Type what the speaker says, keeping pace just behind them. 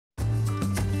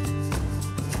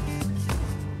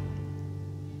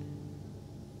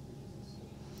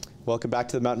Welcome back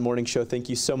to the Mountain Morning Show. Thank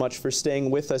you so much for staying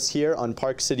with us here on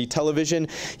Park City Television.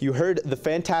 You heard the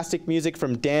fantastic music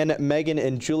from Dan, Megan,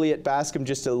 and Juliet Bascom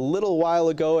just a little while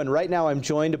ago, and right now I'm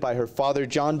joined by her father,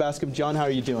 John Bascom. John, how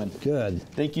are you doing? Good.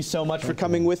 Thank you so much for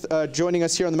coming joining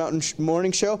us here on the Mountain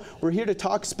Morning Show. We're here to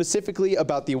talk specifically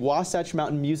about the Wasatch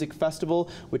Mountain Music Festival,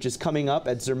 which is coming up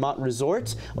at Zermatt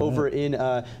Resort over in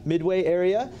Midway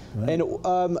area. And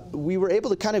we were able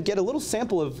to kind of get a little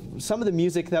sample of some of the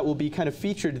music that will be kind of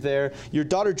featured there. Your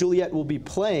daughter Juliet will be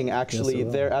playing actually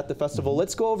there at the festival.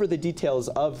 Let's go over the details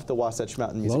of the Wasatch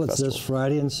Mountain Music Festival. Well, it's this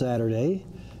Friday and Saturday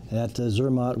at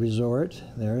Zermatt Resort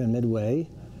there in Midway.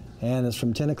 And it's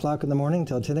from 10 o'clock in the morning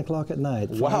till 10 o'clock at night.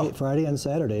 Wow. Friday and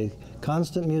Saturday.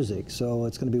 Constant music, so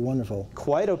it's going to be wonderful.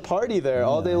 Quite a party there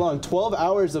all day long. 12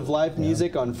 hours of live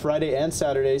music on Friday and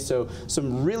Saturday, so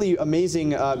some really amazing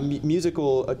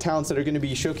musical talents that are going to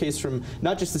be showcased from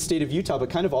not just the state of Utah,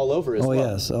 but kind of all over as well.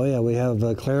 Yes, oh yeah, we have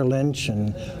Claire Lynch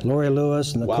and Lori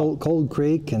Lewis and the Cold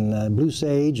Creek and Blue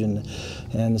Sage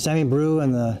and Sammy Brew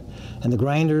and the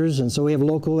Grinders, and so we have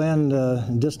local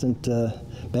and distant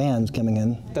bands coming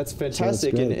in. That's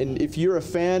fantastic. So and if you're a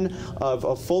fan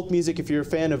of folk music, if you're a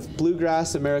fan of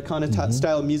bluegrass, Americana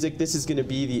style music, this is going to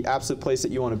be the absolute place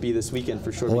that you want to be this weekend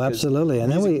for sure. Oh, absolutely.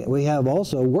 And then we have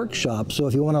also workshops. So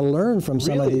if you want to learn from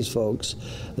some of these folks,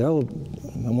 they'll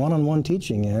one-on-one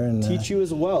teaching here and teach you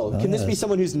as well. Can this be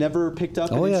someone who's never picked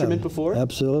up an instrument before?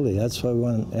 Absolutely. That's why we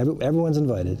want everyone's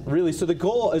invited. Really. So the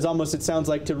goal is almost, it sounds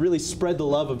like, to really spread the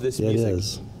love of this music. It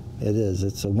is. It is.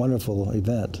 It's a wonderful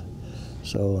event.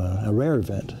 So a rare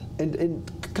event.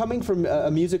 And coming from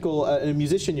a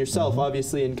musician yourself,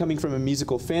 obviously, and coming from a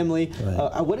musical family,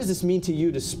 what does this mean to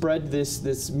you to spread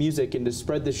this music and to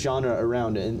spread this genre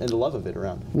around and the love of it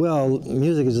around? Well,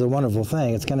 music is a wonderful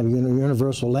thing. It's kind of a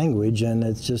universal language, and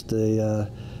it's just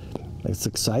it's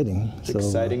exciting. It's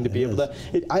exciting to be able to.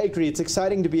 I agree. It's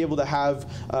exciting to be able to have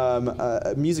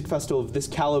a music festival of this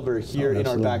caliber here in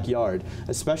our backyard,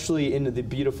 especially in the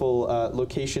beautiful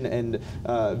location and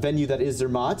venue that is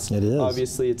Zermatt. It is.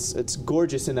 Obviously, it's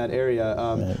gorgeous in that area.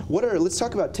 Let's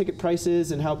talk about ticket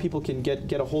prices and how people can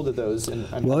get a hold of those.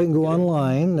 Well, you can go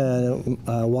online,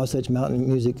 Wasatch Mountain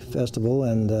Music Festival,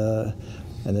 and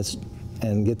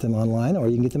get them online, or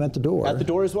you can get them at the door. At the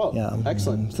door as well? Yeah.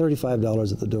 Excellent.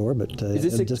 $35 at the door, but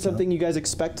is this something you guys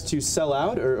expect to sell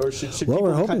out, or should people? Well,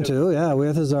 we're hoping to, yeah.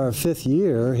 This is our 5th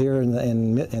year here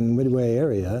in Midway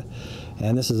area,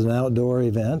 and this is an outdoor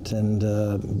event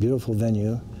and beautiful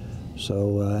venue.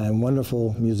 So, and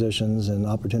wonderful musicians and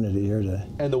opportunity here to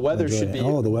And the weather should be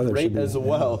great as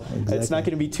well. Yeah, exactly. It's not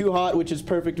going to be too hot, which is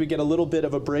perfect. We get a little bit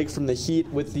of a break from the heat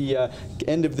with the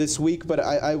end of this week. But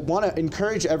I want to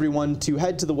encourage everyone to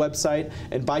head to the website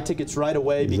and buy tickets right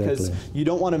away, because you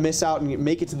don't want to miss out and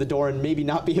make it to the door and maybe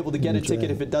not be able to get a ticket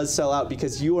if it does sell out,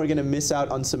 because you are going to miss out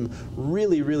on some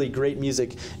really, really great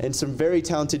music and some very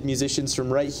talented musicians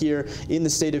from right here in the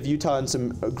state of Utah, and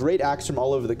some great acts from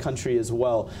all over the country as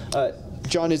well.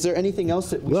 John, is there anything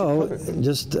else that we should cover?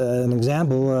 Just an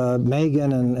example,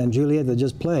 Megan and Juliet that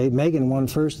just played. Megan won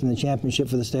first in the championship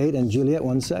for the state, and Juliet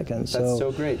won second. That's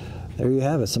so great. There you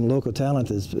have it. Some local talent.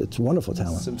 It's wonderful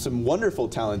talent. Some wonderful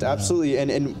talent, absolutely.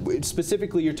 And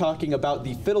specifically, you're talking about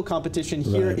the fiddle competition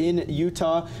here in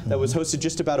Utah that was hosted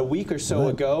just about a week or so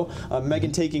ago.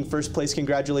 Megan taking first place.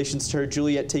 Congratulations to her.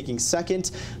 Juliet taking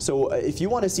second. So if you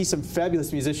want to see some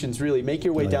fabulous musicians, really, make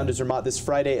your way down to Zermatt this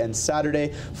Friday and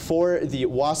Saturday for the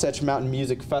Wasatch Mountain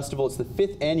Music Festival. It's the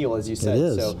 5th annual, as you said. It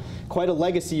is. So quite a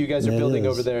legacy you guys are building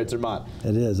over there at Zermatt.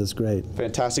 It is. It's great.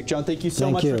 Fantastic. John, thank you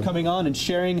so much for coming on and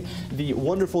sharing the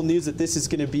wonderful news that this is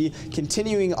going to be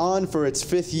continuing on for its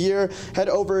 5th year. Head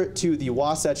over to the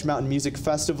Wasatch Mountain Music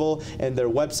Festival and their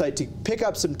website to pick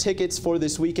up some tickets for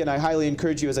this weekend. I highly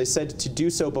encourage you, as I said, to do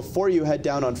so before you head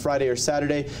down on Friday or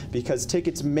Saturday, because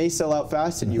tickets may sell out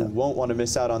fast and you won't want to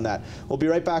miss out on that. We'll be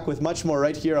right back with much more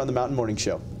right here on the Mountain Morning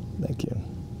Show. Thank you.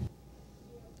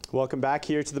 Welcome back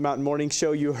here to the Mountain Morning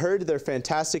Show. You heard their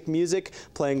fantastic music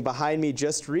playing behind me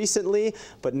just recently,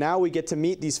 but now we get to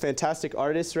meet these fantastic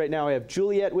artists. Right now I have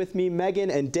Juliet with me,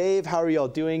 Megan, and Dave. How are you all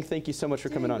doing? Thank you so much for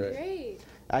coming on. Great.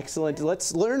 Excellent.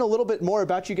 Let's learn a little bit more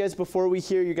about you guys before we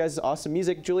hear you guys' awesome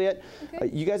music. Juliet,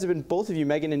 you guys have been, both of you,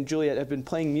 Megan and Juliet, have been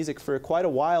playing music for quite a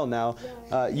while now.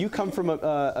 You come from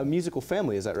a musical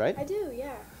family, is that right? I do,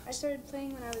 yeah. I started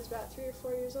playing when I was about 3 or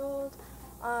 4 years old.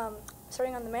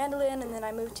 Starting on the mandolin, and then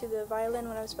I moved to the violin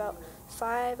when I was about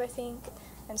 5, I think.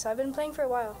 And so I've been playing for a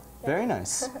while. Yeah. Very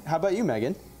nice. How about you,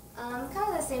 Megan? Kind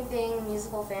of the same thing,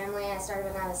 musical family. I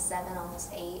started when I was 7,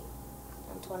 almost 8.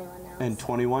 21 now. And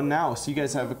 21 now. So you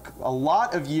guys have a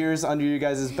lot of years under you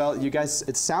guys' belt. You guys,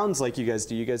 it sounds like you guys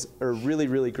do. You guys are really,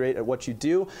 really great at what you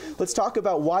do. Let's talk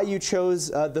about why you chose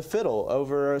the fiddle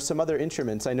over some other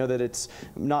instruments. I know that it's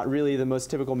not really the most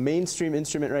typical mainstream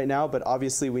instrument right now, but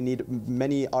obviously we need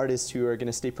many artists who are going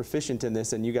to stay proficient in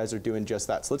this, and you guys are doing just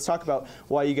that. So let's talk about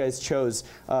why you guys chose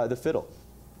the fiddle.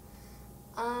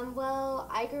 Well,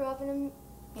 I grew up in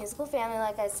a musical family,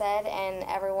 like I said, and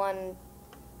everyone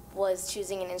was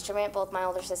choosing an instrument. Both my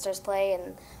older sisters play,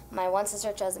 and my one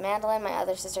sister chose the mandolin, my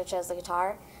other sister chose the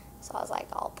guitar. So I was like,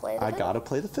 I'll play the fiddle. I gotta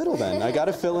play the fiddle then. I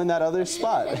gotta fill in that other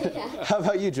spot. Yeah. How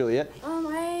about you, Juliet?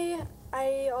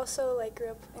 I also grew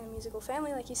up in a musical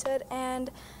family, like you said, and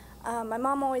my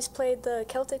mom always played the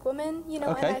Celtic woman, you know,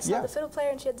 okay, and I saw the fiddle player,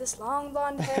 and she had this long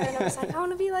blonde hair, and I was like, I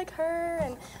want to be like her,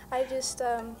 and I just,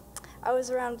 I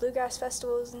was around bluegrass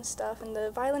festivals and stuff, and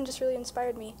the violin just really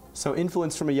inspired me. So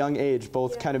influence from a young age,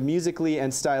 both kind of musically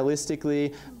and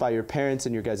stylistically by your parents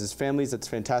and your guys' families. That's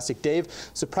fantastic. Dave,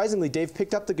 surprisingly, Dave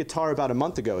picked up the guitar about a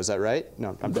month ago. Is that right?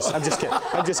 No, I'm just kidding.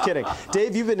 I'm just kidding.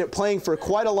 Dave, you've been playing for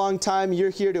quite a long time. You're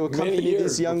here to accompany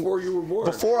these young. Before you were born.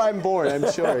 Before I'm born,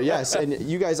 I'm sure. Yes, and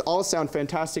you guys all sound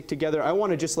fantastic together. I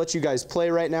want to just let you guys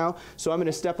play right now. So I'm going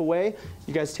to step away.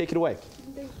 You guys take it away.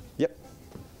 Yep.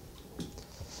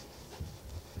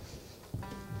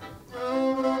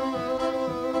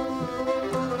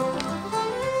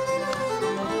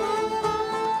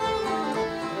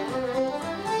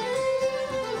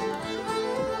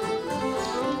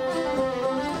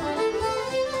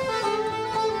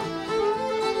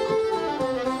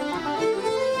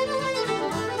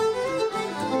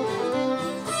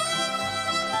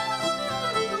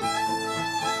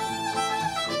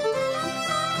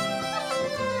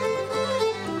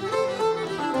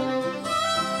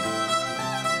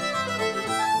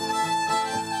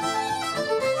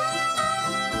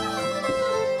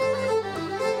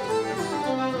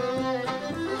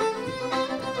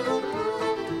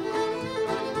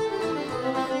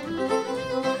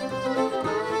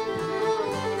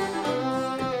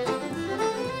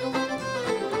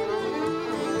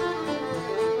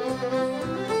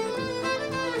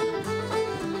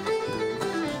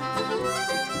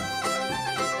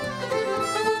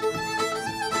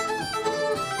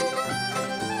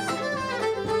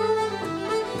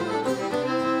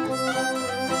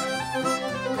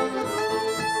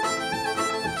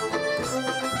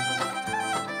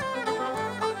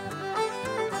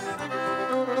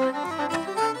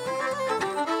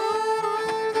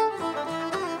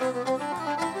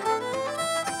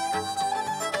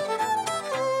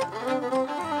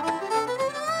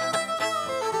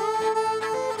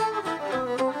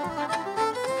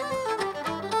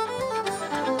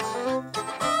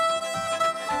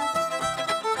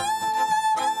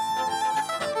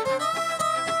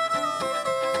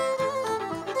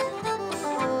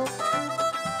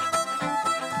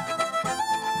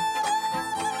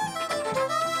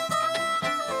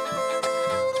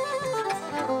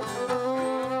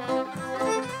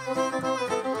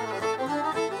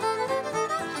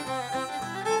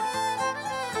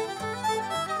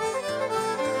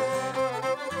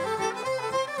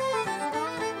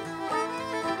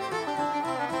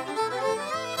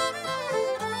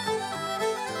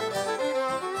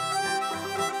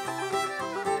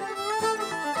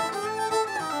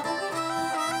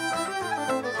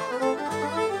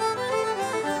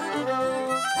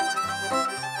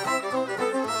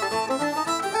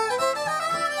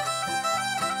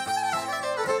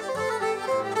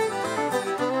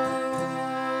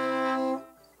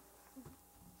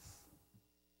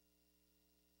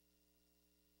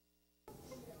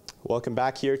 Welcome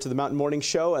back here to the Mountain Morning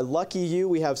Show. Lucky you,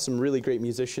 we have some really great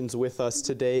musicians with us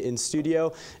today in studio.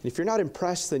 And if you're not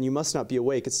impressed, then you must not be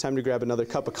awake. It's time to grab another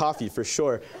cup of coffee for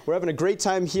sure. We're having a great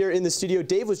time here in the studio.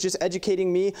 Dave was just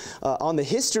educating me on the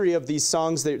history of these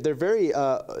songs. They're very,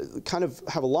 kind of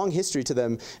have a long history to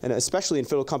them, and especially in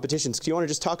fiddle competitions. Do you want to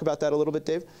just talk about that a little bit,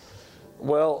 Dave?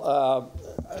 Well,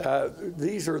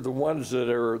 these are the ones that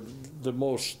are the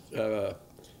most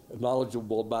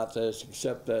knowledgeable about this,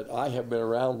 except that I have been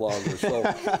around longer. So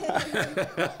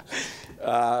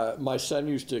my son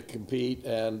used to compete,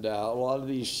 and a lot of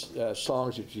these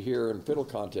songs that you hear in fiddle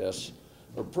contests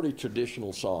are pretty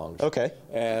traditional songs. Okay.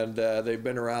 And they've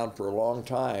been around for a long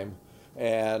time,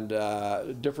 and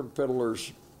different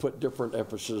fiddlers put different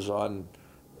emphasis on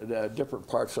different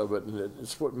parts of it, and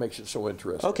it's what makes it so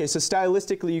interesting. Okay, so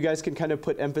stylistically, you guys can kind of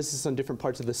put emphasis on different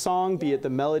parts of the song, be it the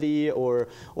melody or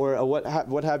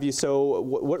what have you. So,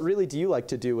 what really do you like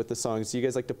to do with the songs? Do you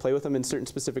guys like to play with them in certain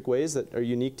specific ways that are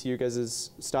unique to your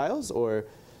guys' styles, or?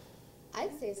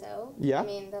 I'd say so. Yeah? I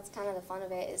mean, that's kind of the fun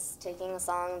of it, is taking a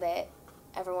song that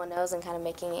everyone knows and kind of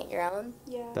making it your own.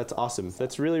 Yeah. That's awesome.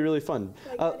 That's really, really fun.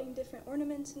 Like adding different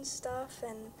ornaments and stuff.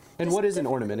 And what is an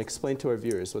ornament? Explain to our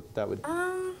viewers what that would...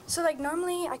 So like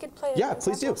normally I could play Yeah, an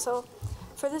please do. example. So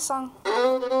for this song,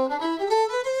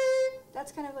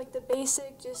 that's kind of like the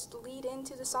basic just lead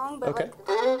into the song, but Okay. like,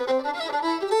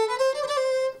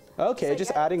 Okay, like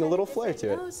just adding a little flair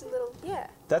to it. notes, a little, yeah.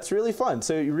 That's really fun.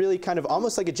 So you're really kind of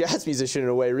almost like a jazz musician in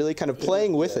a way, really kind of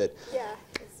playing with it. Yeah.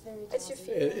 It's very It's your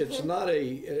feet. It's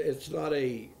not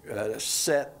a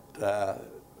set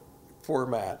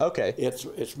format. Okay.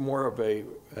 It's more of a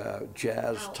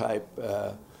jazz type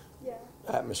Yeah.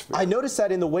 atmosphere. I noticed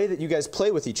that in the way that you guys play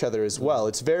with each other as well.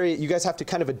 It's very, you guys have to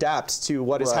kind of adapt to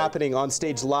what is Right. happening on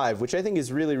stage live, which I think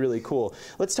is really, really cool.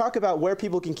 Let's talk about where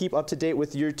people can keep up to date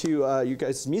with you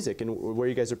guys' music and where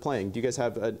you guys are playing. Do you guys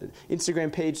have an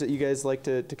Instagram page that you guys like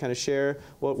to kind of share?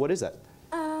 What is that?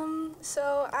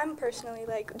 So I'm personally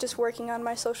like just working on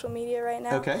my social media right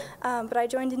now. Okay. But I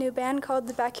joined a new band called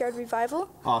the Backyard Revival.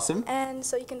 Awesome. And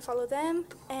so you can follow them,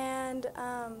 and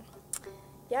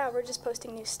yeah, we're just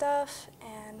posting new stuff,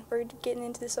 and we're getting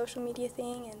into the social media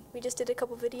thing, and we just did a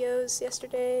couple videos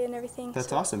yesterday and everything. That's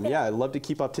so, awesome. Yeah, I'd love to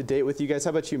keep up to date with you guys. How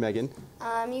about you, Megan?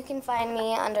 You can find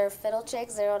me under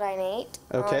FiddleChick098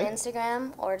 Okay. on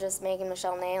Instagram, or just Megan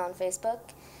Michelle Nay on Facebook.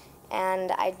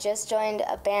 And I just joined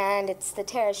a band. It's the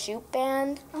Tara Shoop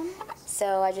Band.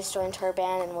 So I just joined her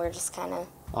band, and we're just kind of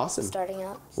Awesome. starting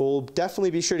out. Well, we'll definitely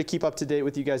be sure to keep up to date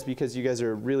with you guys because you guys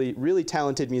are really, really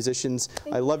talented musicians.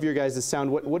 I love your guys'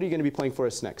 sound. What are you going to be playing for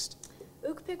us next?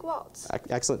 Ook Pick Waltz.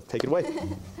 Excellent. Take it away.